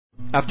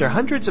After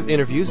hundreds of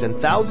interviews and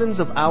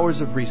thousands of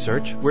hours of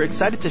research, we're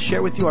excited to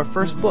share with you our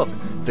first book,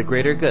 The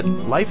Greater Good,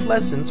 Life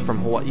Lessons from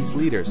Hawaii's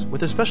Leaders,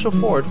 with a special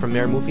foreword from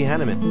Mayor Mufi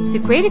Hanneman. The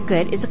Greater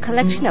Good is a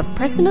collection of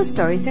personal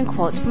stories and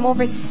quotes from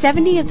over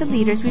 70 of the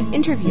leaders we've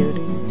interviewed.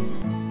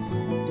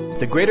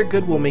 The Greater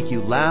Good will make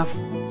you laugh,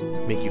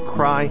 make you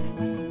cry,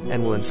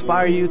 and will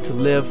inspire you to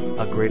live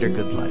a greater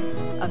good life.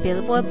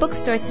 Available at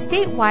bookstores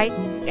statewide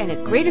and at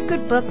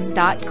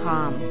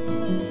greatergoodbooks.com.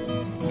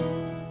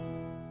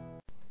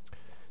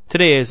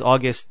 Today is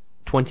August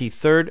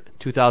 23rd,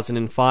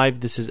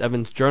 2005. This is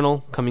Evan's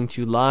Journal, coming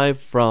to you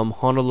live from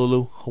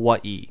Honolulu,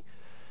 Hawaii.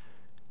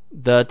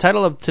 The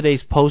title of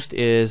today's post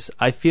is,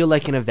 I Feel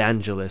Like an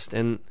Evangelist.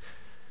 And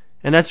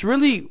that's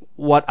really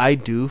what I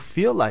do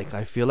feel like.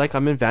 I feel like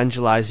I'm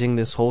evangelizing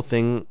this whole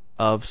thing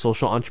of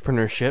social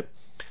entrepreneurship.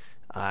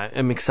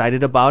 I'm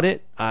excited about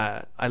it.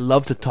 I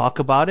love to talk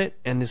about it.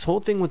 And this whole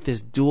thing with this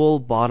dual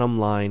bottom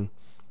line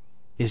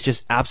is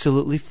just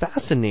absolutely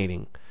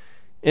fascinating.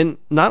 And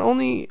not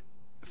only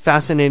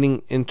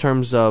fascinating in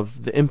terms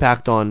of the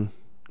impact on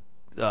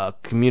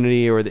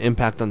community or the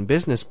impact on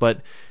business, but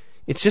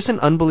it's just an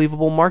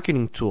unbelievable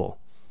marketing tool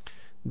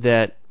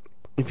that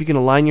if you can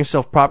align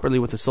yourself properly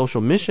with a social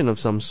mission of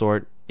some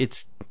sort,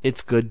 it's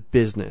good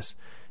business.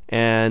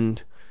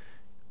 And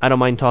I don't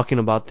mind talking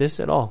about this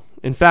at all.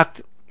 In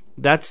fact,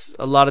 that's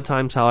a lot of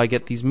times how I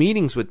get these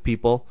meetings with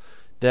people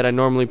that I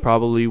normally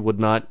probably would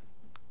not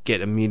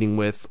get a meeting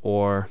with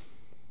or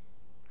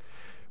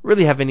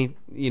really have any,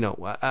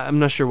 I'm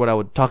not sure what I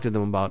would talk to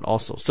them about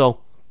also. So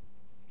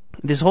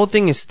this whole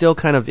thing is still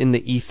kind of in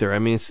the ether. I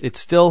mean, it's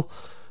still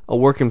a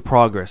work in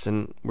progress,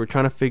 and we're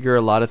trying to figure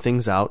a lot of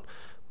things out.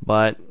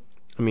 But,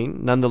 I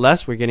mean,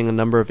 nonetheless, we're getting a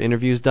number of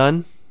interviews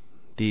done.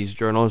 These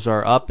journals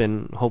are up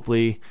and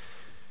hopefully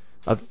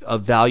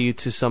of value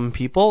to some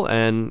people,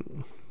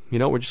 and,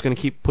 we're just going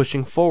to keep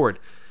pushing forward.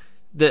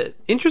 The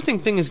interesting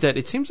thing is that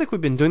it seems like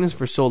we've been doing this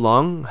for so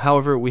long.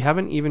 However, we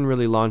haven't even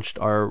really launched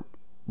our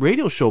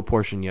radio show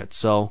portion yet,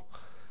 so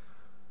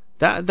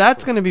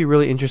that's going to be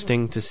really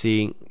interesting to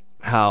see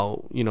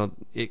how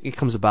it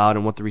comes about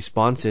and what the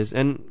response is.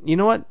 And you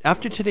know what?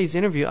 After today's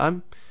interview,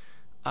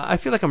 I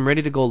feel like I'm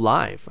ready to go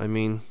live. I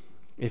mean,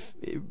 if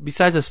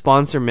besides the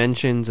sponsor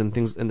mentions and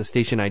things and the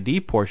station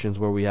ID portions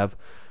where we have,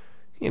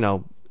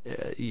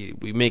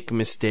 we make a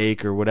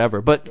mistake or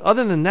whatever, but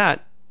other than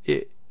that,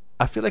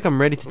 I feel like I'm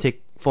ready to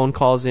take phone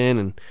calls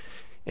in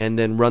and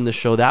then run the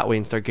show that way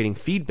and start getting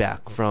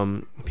feedback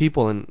from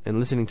people and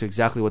listening to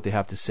exactly what they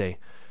have to say.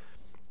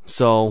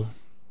 So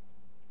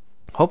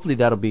hopefully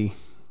that'll be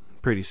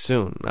pretty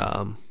soon.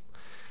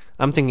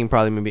 I'm thinking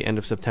probably maybe end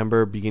of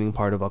September, beginning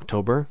part of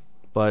October.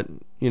 But,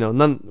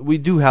 we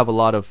do have a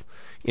lot of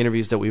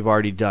interviews that we've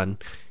already done,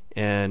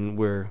 and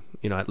we're,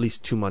 at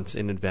least 2 months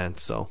in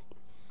advance. So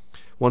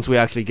once we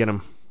actually get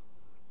them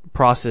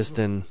processed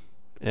and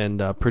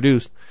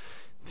produced,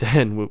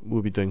 then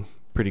we'll be doing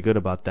pretty good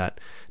about that.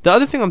 The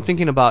other thing I'm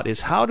thinking about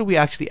is how do we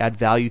actually add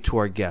value to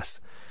our guests?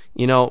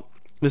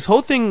 This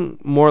whole thing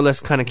more or less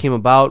kind of came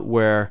about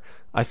where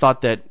I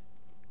thought that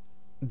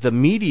the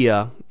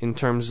media, in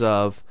terms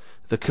of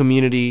the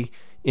community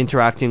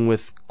interacting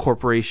with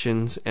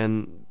corporations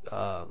and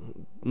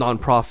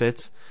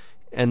nonprofits,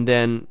 and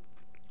then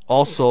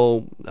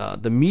also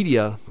the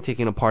media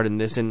taking a part in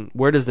this, and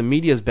where does the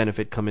media's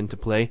benefit come into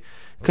play?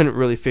 Couldn't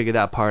really figure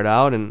that part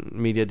out, and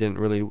media didn't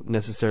really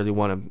necessarily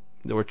want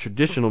to, or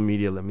traditional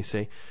media, let me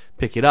say,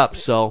 pick it up.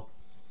 So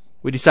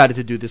we decided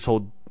to do this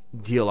whole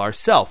deal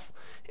ourselves.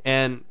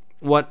 And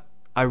what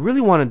I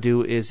really want to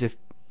do is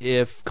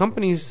if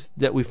companies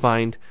that we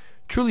find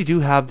truly do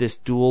have this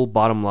dual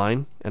bottom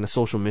line and a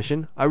social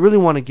mission, I really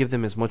want to give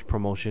them as much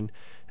promotion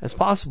as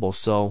possible.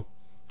 So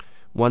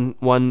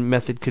one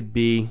method could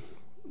be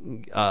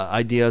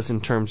ideas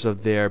in terms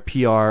of their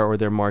PR or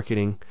their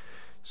marketing,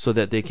 so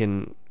that they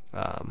can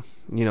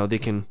they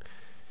can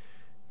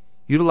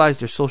utilize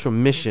their social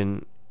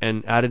mission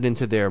and add it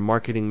into their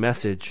marketing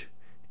message,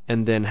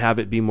 and then have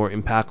it be more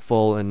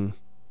impactful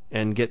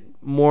and get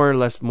more or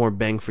less more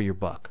bang for your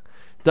buck.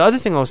 The other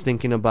thing I was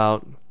thinking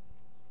about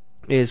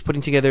is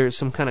putting together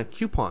some kind of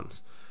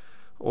coupons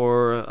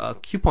or a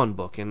coupon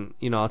book, and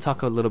I'll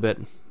talk a little bit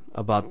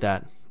about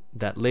that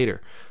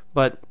later.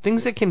 But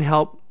things that can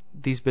help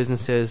these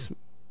businesses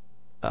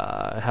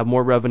have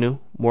more revenue,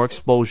 more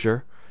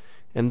exposure,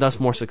 and thus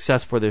more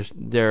success for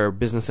their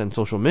business and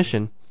social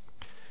mission,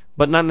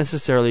 but not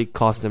necessarily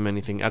cost them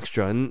anything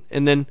extra.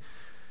 And then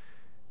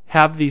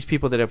have these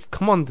people that have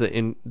come on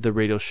the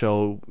radio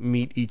show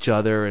meet each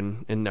other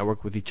and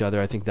network with each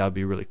other. I think that would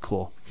be really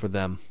cool for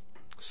them.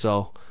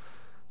 So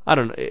I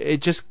don't know.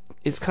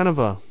 It's kind of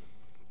a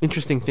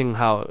interesting thing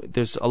how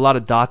there's a lot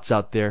of dots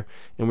out there,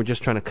 and we're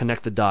just trying to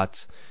connect the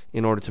dots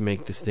in order to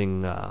make this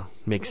thing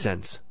make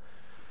sense.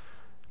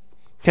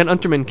 Ken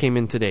Unterman came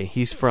in today.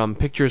 He's from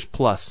Pictures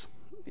Plus.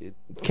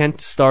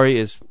 Kent's story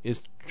is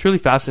truly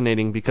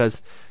fascinating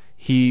because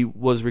he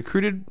was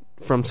recruited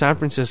from San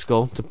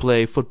Francisco to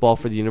play football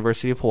for the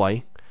University of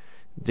Hawaii.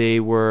 They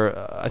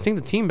were, I think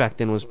the team back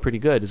then was pretty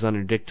good. It's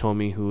under Dick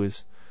Tomey, who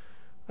is,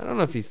 I don't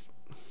know if he's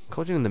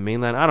coaching in the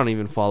mainland. I don't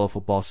even follow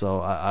football,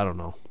 so I don't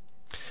know.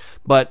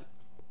 But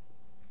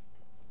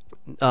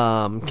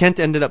Kent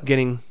ended up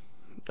getting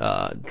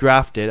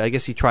drafted. I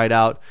guess he tried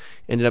out,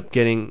 ended up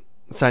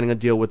signing a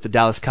deal with the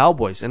Dallas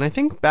Cowboys. And I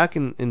think back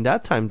in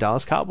that time,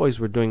 Dallas Cowboys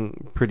were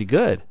doing pretty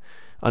good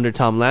under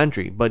Tom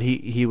Landry. But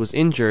he was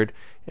injured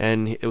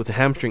and with a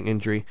hamstring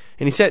injury.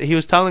 And he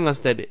was telling us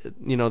that,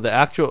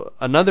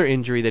 another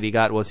injury that he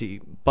got was he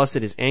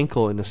busted his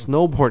ankle in a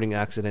snowboarding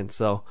accident.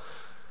 So,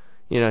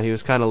 he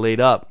was kind of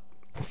laid up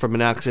from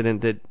an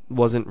accident that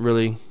didn't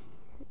really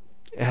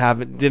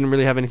have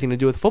anything to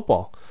do with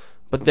football.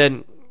 But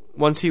then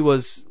once he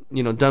was,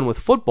 done with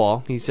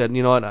football, he said,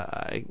 you know what,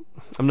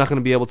 I'm not going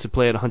to be able to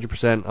play at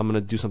 100%. I'm going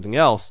to do something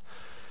else.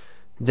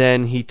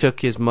 Then he took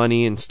his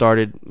money and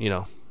started,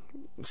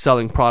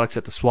 selling products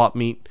at the swap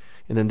meet.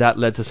 And then that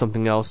led to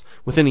something else.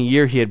 Within a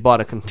year, he had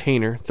bought a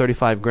container,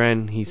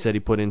 $35,000 he said he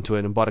put into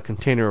it, and bought a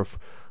container of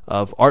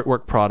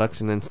artwork products,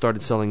 and then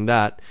started selling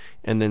that,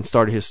 and then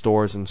started his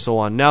stores and so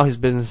on. Now his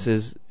business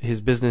is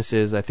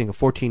I think a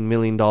 $14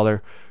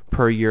 million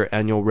per year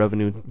annual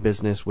revenue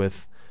business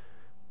with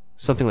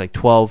something like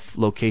 12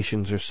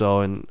 locations or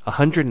so and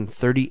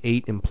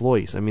 138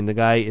 employees. I mean, the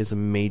guy is a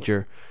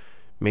major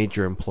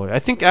employer. I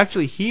think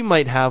actually he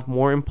might have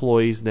more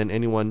employees than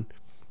anyone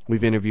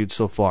we've interviewed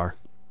so far.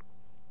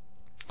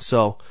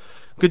 So,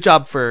 good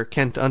job for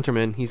Kent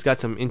Unterman. He's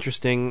got some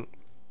interesting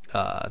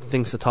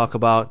things to talk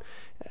about,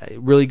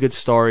 really good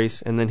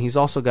stories, and then he's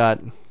also got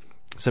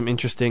some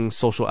interesting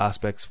social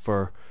aspects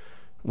for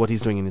what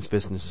he's doing in his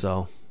business.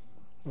 So,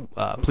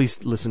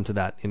 please listen to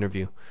that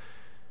interview.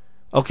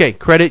 Okay,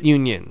 credit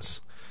unions.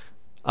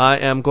 I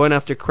am going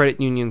after credit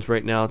unions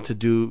right now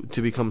to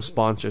become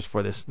sponsors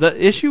for this.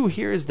 The issue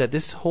here is that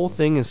this whole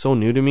thing is so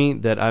new to me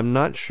that I'm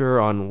not sure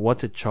on what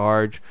to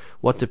charge,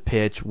 what to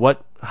pitch,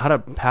 how to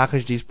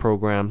package these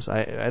programs.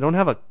 I don't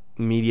have a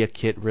media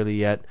kit really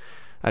yet.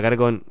 I got to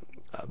go and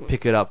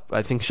pick it up.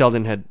 I think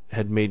Sheldon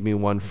had made me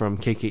one from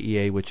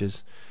KKEA, which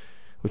is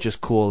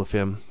cool of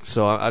him.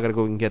 So I got to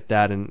go and get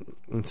that and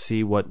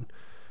see what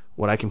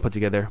I can put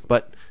together.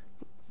 But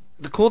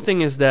the cool thing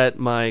is that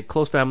my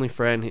close family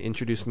friend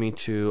introduced me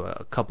to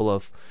a couple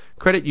of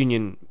credit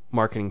union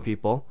marketing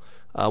people.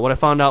 What I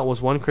found out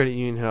was one credit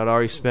union had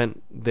already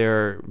spent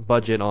their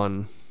budget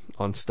on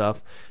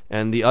stuff,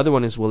 and the other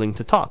one is willing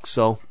to talk.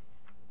 So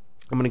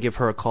I'm going to give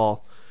her a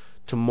call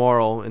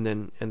tomorrow and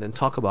then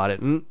talk about it.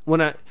 And when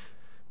I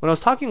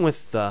was talking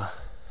with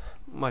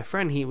my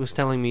friend, he was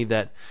telling me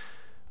that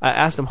I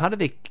asked him, how do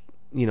they,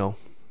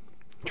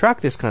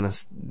 track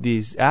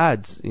these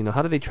ads,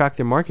 how do they track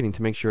their marketing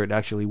to make sure it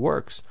actually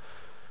works?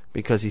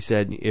 Because he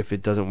said if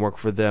it doesn't work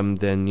for them,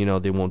 then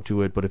they won't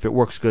do it, but if it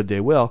works good, they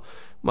will.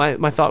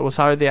 My thought was,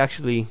 how are they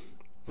actually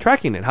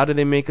tracking it? How do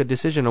they make a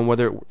decision on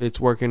whether it's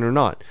working or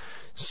not?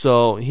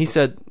 So he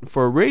said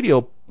for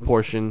radio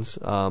portions,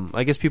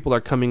 I guess people are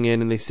coming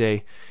in and they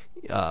say,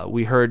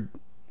 we heard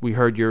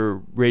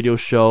your radio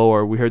show,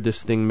 or we heard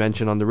this thing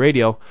mentioned on the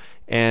radio,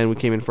 and we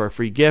came in for a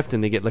free gift,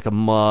 and they get like a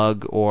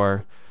mug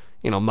or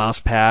mouse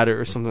pad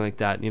or something like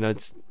that.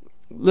 It's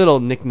little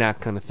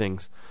knick-knack kind of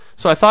things.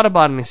 So I thought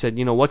about it and I said,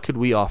 what could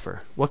we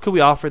offer? What could we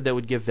offer that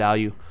would give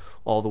value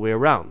all the way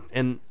around?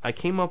 And I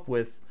came up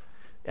with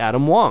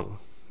Adam Wong,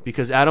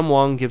 because Adam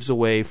Wong gives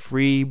away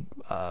free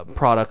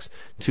products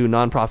to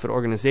nonprofit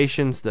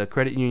organizations. The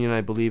credit union,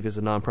 I believe, is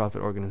a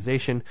nonprofit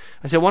organization.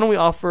 I said, why don't we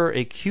offer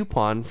a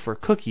coupon for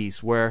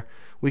cookies where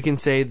we can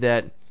say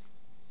that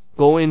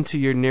go into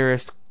your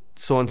nearest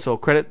so-and-so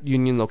credit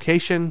union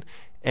location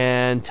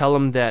and tell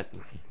them that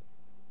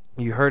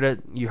you heard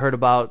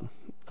about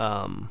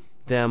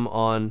them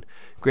on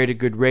Greater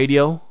Good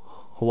Radio,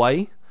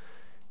 Hawaii,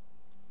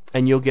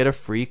 and you'll get a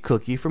free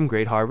cookie from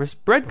Great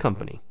Harvest Bread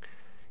Company.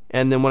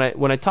 And then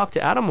when I talked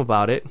to Adam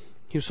about it,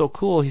 he was so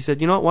cool. He said,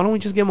 why don't we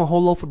just give him a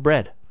whole loaf of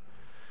bread?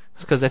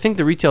 Because I think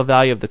the retail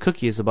value of the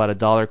cookie is about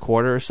 $1 a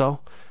quarter or so,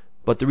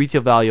 but the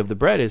retail value of the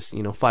bread is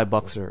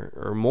 $5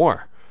 or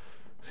more.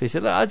 So he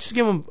said, I'll just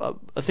give him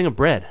a thing of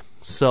bread.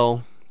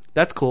 So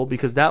that's cool,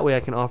 because that way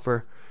I can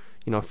offer,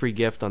 a free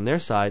gift on their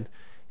side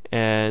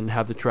and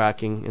have the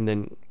tracking and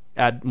then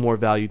add more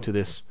value to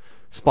this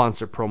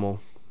sponsor promo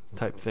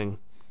type thing.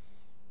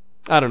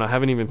 I don't know. I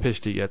haven't even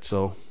pitched it yet,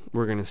 so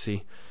we're going to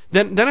see.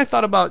 Then I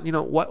thought about,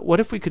 what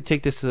if we could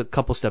take this a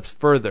couple steps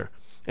further,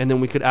 and then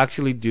we could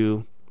actually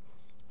do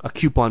a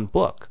coupon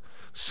book.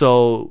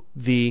 So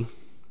the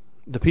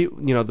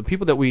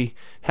people that we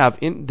have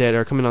that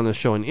are coming on the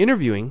show and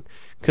interviewing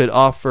could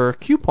offer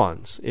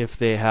coupons if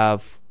they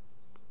have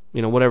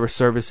whatever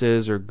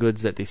services or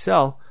goods that they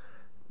sell.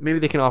 Maybe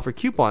they can offer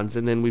coupons,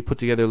 and then we put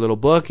together a little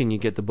book, and you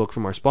get the book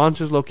from our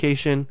sponsor's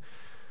location.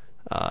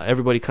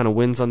 Everybody kind of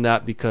wins on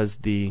that, because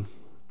the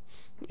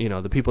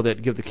people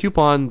that give the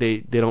coupon, they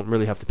don't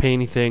really have to pay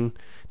anything.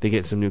 They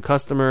get some new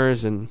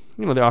customers, and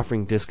they're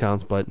offering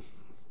discounts, but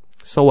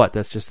so what?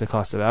 That's just the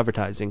cost of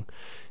advertising.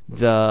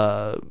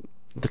 The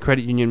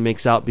credit union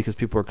makes out because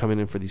people are coming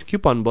in for these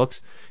coupon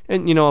books,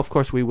 and of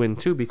course we win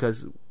too,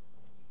 because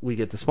we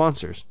get the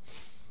sponsors.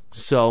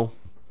 So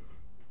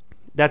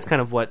that's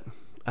kind of what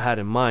I had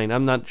in mind.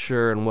 I'm not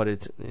sure on what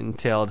it's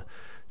entailed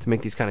to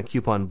make these kind of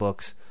coupon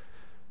books,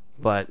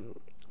 but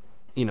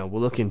we'll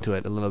look into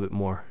it a little bit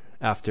more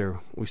after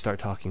we start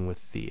talking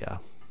with the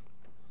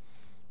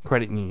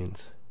credit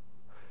unions.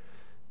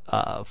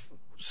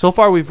 So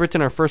far, we've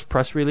written our first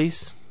press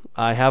release.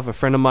 I have a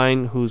friend of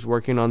mine who's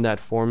working on that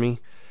for me,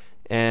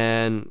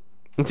 and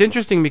it's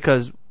interesting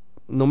because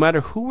no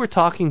matter who we're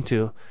talking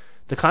to,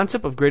 the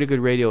concept of Greater Good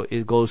Radio,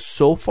 it goes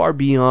so far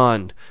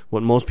beyond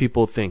what most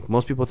people think.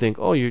 Most people think,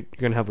 oh, you're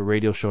going to have a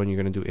radio show and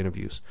you're going to do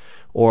interviews.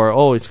 Or,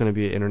 oh, it's going to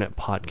be an internet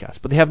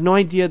podcast. But they have no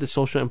idea the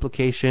social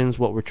implications,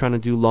 what we're trying to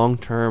do long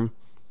term,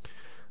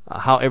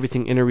 how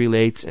everything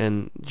interrelates,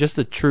 and just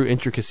the true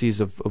intricacies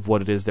of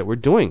what it is that we're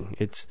doing.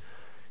 It's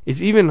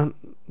even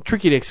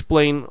tricky to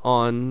explain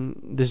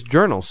on this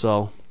journal,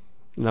 so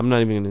I'm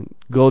not even going to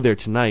go there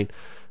tonight.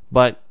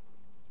 But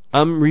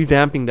I'm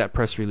revamping that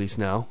press release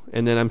now,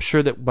 and then I'm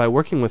sure that by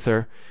working with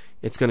her,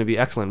 it's going to be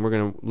excellent. We're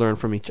going to learn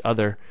from each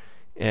other,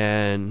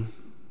 and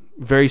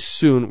very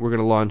soon we're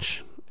going to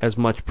launch as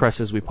much press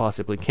as we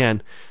possibly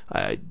can.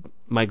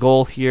 My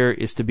goal here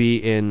is to be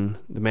in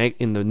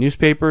the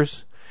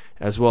newspapers,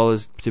 as well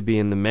as to be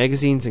in the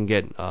magazines and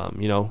get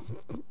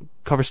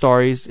cover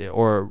stories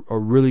or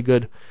really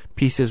good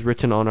pieces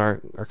written on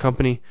our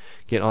company.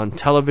 Get on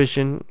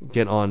television.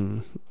 Get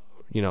on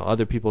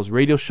other people's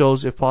radio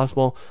shows if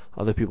possible,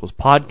 other people's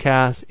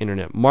podcasts,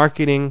 internet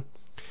marketing,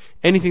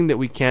 anything that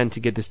we can to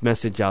get this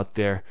message out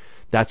there.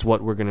 That's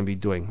what we're going to be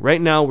doing. Right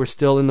now, we're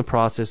still in the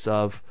process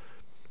of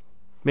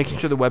making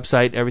sure the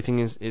website, everything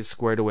is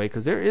squared away,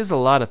 because there is a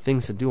lot of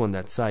things to do on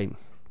that site.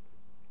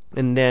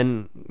 And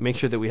then make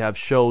sure that we have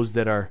shows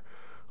that are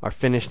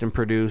finished and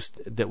produced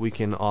that we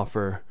can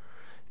offer.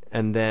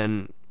 And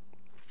then,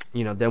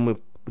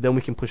 then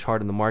we can push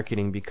hard on the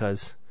marketing,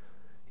 because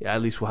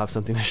at least we'll have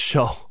something to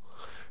show.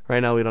 Right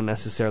now, we don't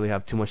necessarily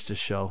have too much to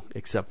show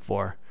except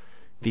for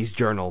these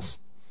journals.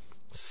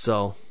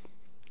 So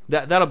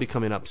that'll be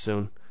coming up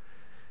soon.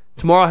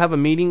 Tomorrow, I have a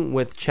meeting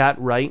with Chat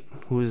Wright,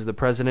 who is the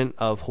president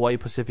of Hawaii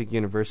Pacific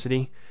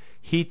University.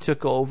 He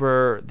took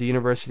over the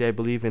university, I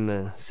believe, in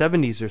the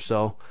 70s or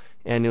so,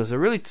 and it was a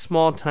really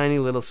small, tiny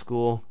little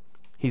school.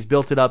 He's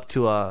built it up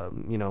to a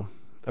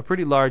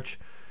pretty large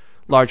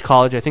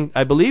college.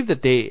 I believe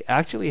that they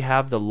actually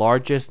have the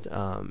largest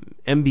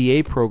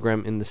MBA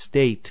program in the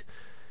state.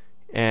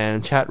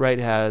 And Chat Wright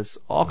has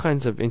all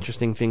kinds of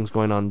interesting things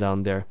going on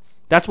down there.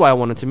 That's why I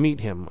wanted to meet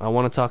him. I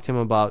want to talk to him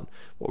about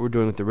what we're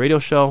doing with the radio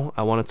show.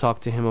 I want to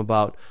talk to him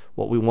about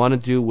what we want to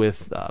do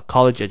with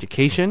college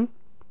education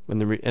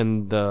and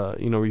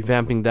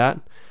revamping that.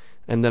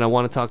 And then I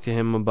want to talk to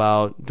him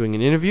about doing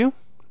an interview.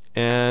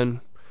 And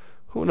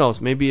who knows,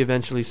 maybe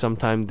eventually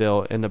sometime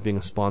they'll end up being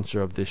a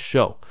sponsor of this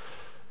show.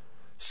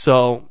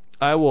 So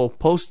I will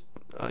post,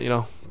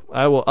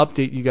 I will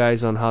update you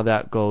guys on how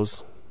that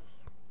goes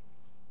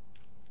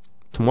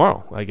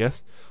tomorrow, I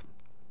guess.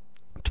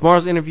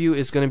 Tomorrow's interview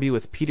is going to be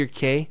with Peter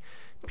Kay.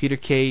 Peter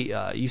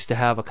Kay used to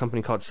have a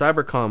company called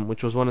Cybercom,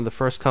 which was one of the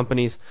first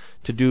companies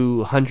to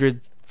do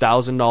 $100,000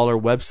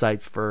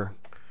 websites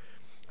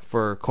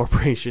for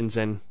corporations,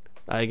 and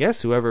I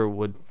guess whoever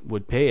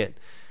would pay it.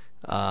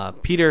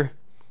 Peter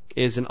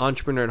is an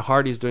entrepreneur at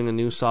heart. He's doing a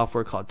new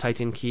software called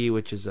Titan Key,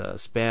 which is a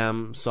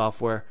spam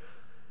software.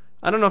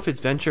 I don't know if it's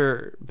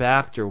venture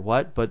backed or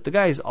what, but the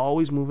guy is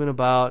always moving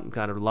about,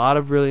 got a lot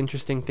of really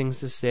interesting things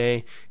to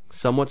say,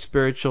 somewhat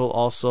spiritual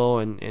also,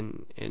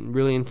 and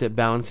really into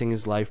balancing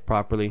his life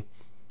properly.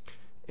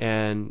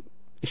 And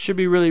it should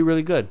be really,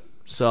 really good.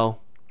 So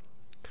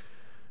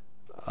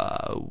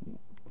I'll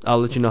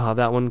let you know how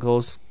that one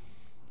goes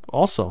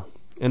also.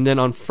 And then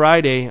on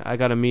Friday, I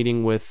got a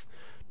meeting with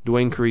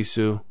Dwayne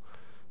Carisu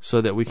so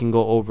that we can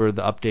go over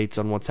the updates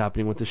on what's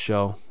happening with the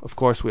show. Of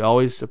course, we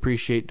always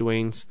appreciate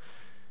Dwayne's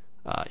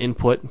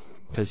input,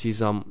 because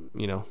he's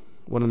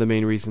one of the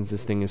main reasons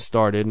this thing is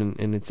started,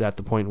 and it's at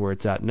the point where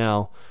it's at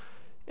now.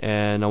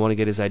 And I want to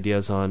get his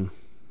ideas on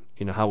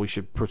how we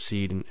should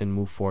proceed and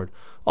move forward.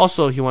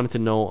 Also, he wanted to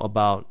know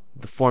about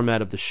the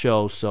format of the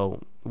show,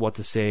 so what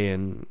to say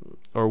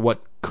or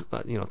what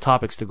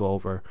topics to go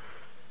over.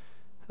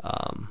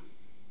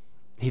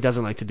 He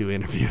doesn't like to do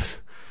interviews.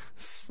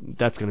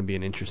 That's going to be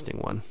an interesting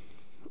one.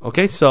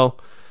 Okay, so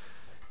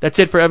that's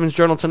it for Evan's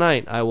Journal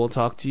tonight. I will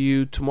talk to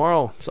you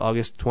tomorrow. It's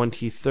August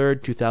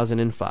 23rd,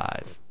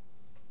 2005.